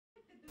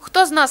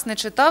Хто з нас не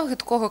читав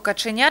 «Гидкого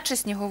каченя» чи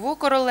 «Снігову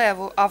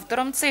королеву»?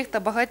 Автором цих та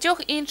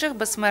багатьох інших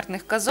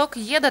безсмертних казок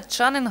є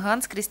датчанин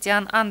Ганс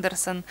Крістіан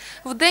Андерсен.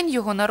 В день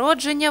його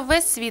народження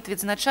весь світ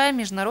відзначає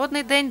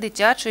Міжнародний день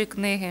дитячої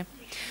книги.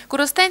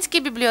 Коростенські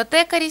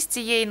бібліотекарі з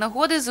цієї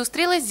нагоди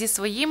зустрілись зі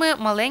своїми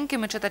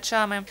маленькими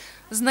читачами.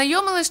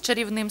 Знайомились з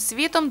чарівним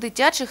світом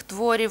дитячих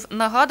творів,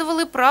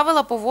 нагадували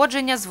правила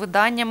поводження з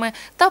виданнями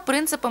та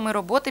принципами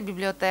роботи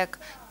бібліотек.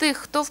 Тих,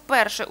 хто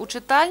вперше у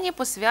читальні,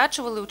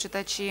 посвячували у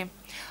читачі.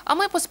 А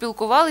ми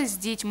поспілкувались з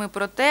дітьми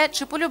про те,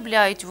 чи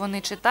полюбляють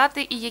вони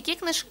читати і які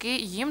книжки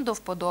їм до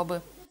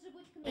вподоби.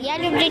 Я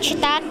люблю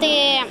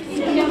читати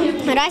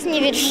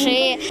різні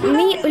вірші.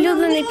 Мій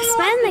улюблений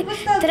письменник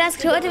Тарас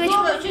Григорович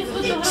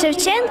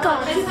Шевченко,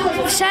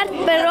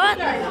 Шарт, Перо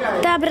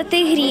та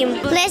брати Грім.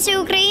 Леся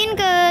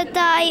Українка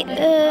та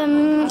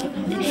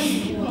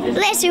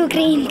Леся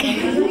Українка.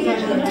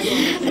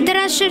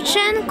 Тарас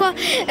Шевченко,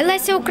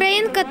 Леся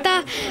Українка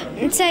та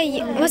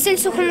Василь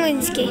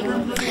Сухомлинський.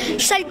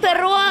 Шарт,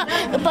 Перо,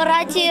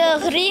 брати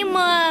Грім,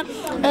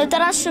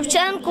 Тарас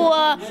Шевченко,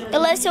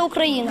 Леся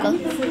Українка.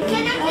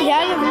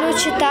 Я люблю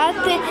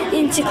читати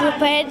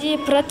енциклопедії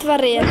про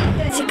тварин,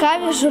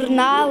 цікаві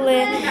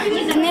журнали,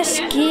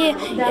 книжки,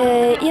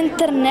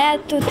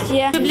 інтернет тут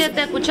є. В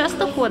бібліотеку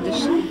часто ходиш?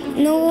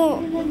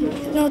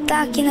 Ну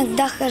так,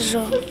 іноді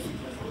ходжу.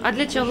 А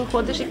для чого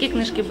ходиш? Які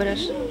книжки береш?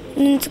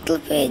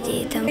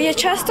 Енциклопедії там. Я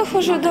часто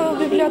ходжу до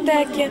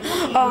бібліотеки,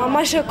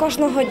 майже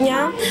кожного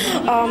дня.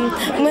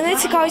 Мене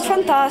цікавить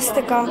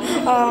фантастика,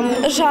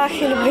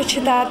 жахи люблю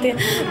читати,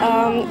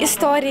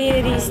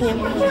 історії різні.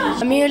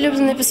 Мій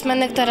улюблений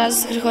письменник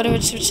Тарас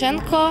Григорович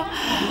Шевченко.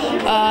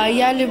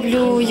 Я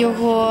люблю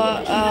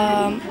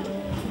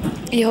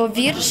його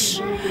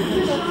вірш.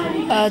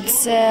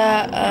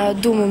 Це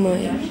 «Думи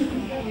мої».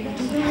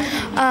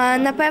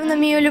 Напевно,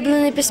 мій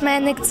улюблений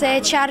письменник –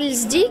 це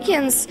Чарльз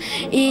Діккенс,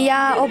 і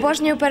я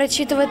обожнюю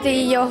перечитувати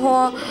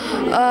його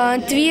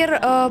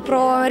твір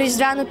про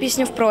різдвяну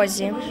пісню в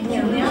прозі.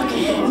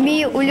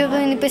 Мій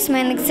улюблений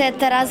письменник – це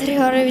Тарас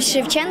Григорович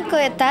Шевченко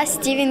та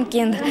Стівен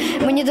Кінг.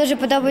 Мені дуже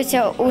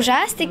подобаються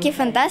ужастики,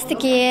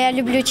 фантастики, я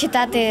люблю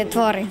читати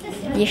твори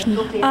їхні.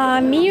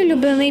 Мій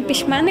улюблений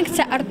письменник –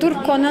 це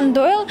Артур Конан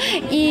Дойл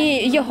і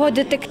його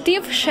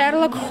детектив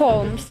Шерлок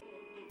Холмс.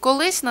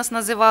 Колись нас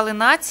називали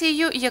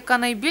нацією, яка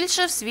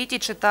найбільше в світі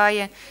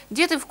читає.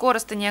 Діти в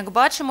Коростені, як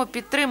бачимо,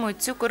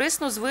 підтримують цю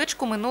корисну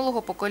звичку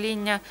минулого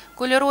покоління.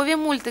 Кольорові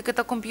мультики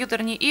та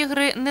комп'ютерні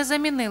ігри не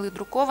замінили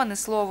друковане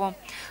слово.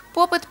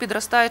 Попит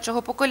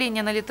підростаючого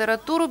покоління на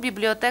літературу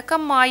бібліотека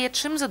має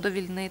чим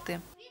задовільнити.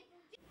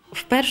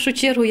 В першу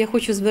чергу я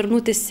хочу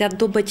звернутися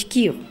до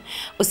батьків,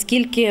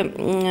 оскільки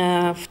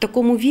в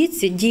такому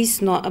віці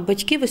дійсно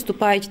батьки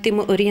виступають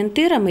тими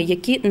орієнтирами,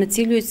 які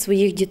націлюють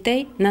своїх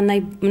дітей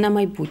на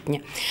майбутнє.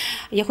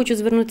 Я хочу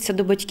звернутися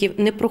до батьків: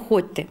 не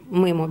проходьте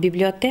мимо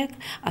бібліотек,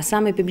 а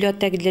саме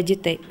бібліотек для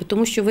дітей,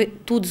 тому що ви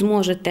тут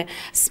зможете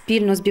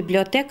спільно з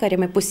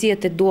бібліотекарями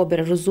посіяти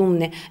добре,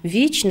 розумне,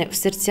 вічне в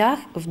серцях,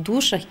 в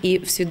душах і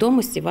в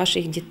свідомості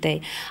ваших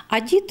дітей. А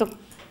діток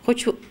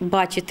хочу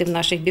бачити в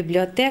наших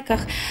бібліотеках.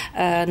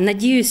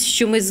 Надіюсь,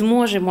 що ми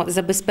зможемо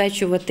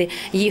забезпечувати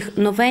їх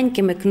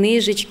новенькими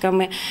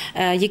книжечками,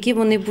 які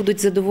вони будуть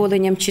з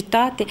задоволенням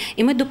читати.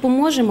 І ми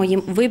допоможемо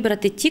їм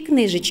вибрати ті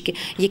книжечки,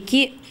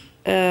 які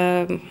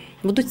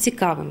будуть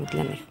цікавими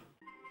для них.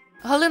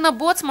 Галина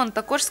Боцман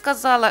також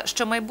сказала,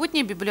 що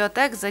майбутнє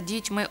бібліотек за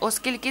дітьми,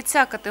 оскільки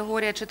ця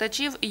категорія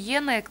читачів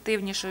є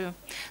найактивнішою.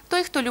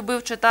 Той, хто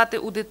любив читати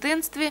у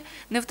дитинстві,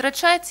 не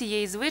втрачає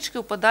цієї звички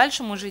у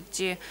подальшому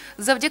житті.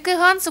 Завдяки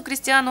Гансу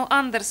Крістіану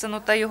Андерсену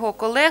та його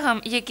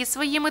колегам, які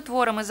своїми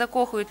творами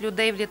закохують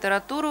людей в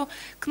літературу,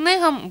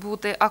 книгам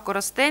бути, а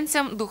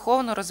коростенцям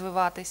духовно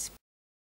розвиватись.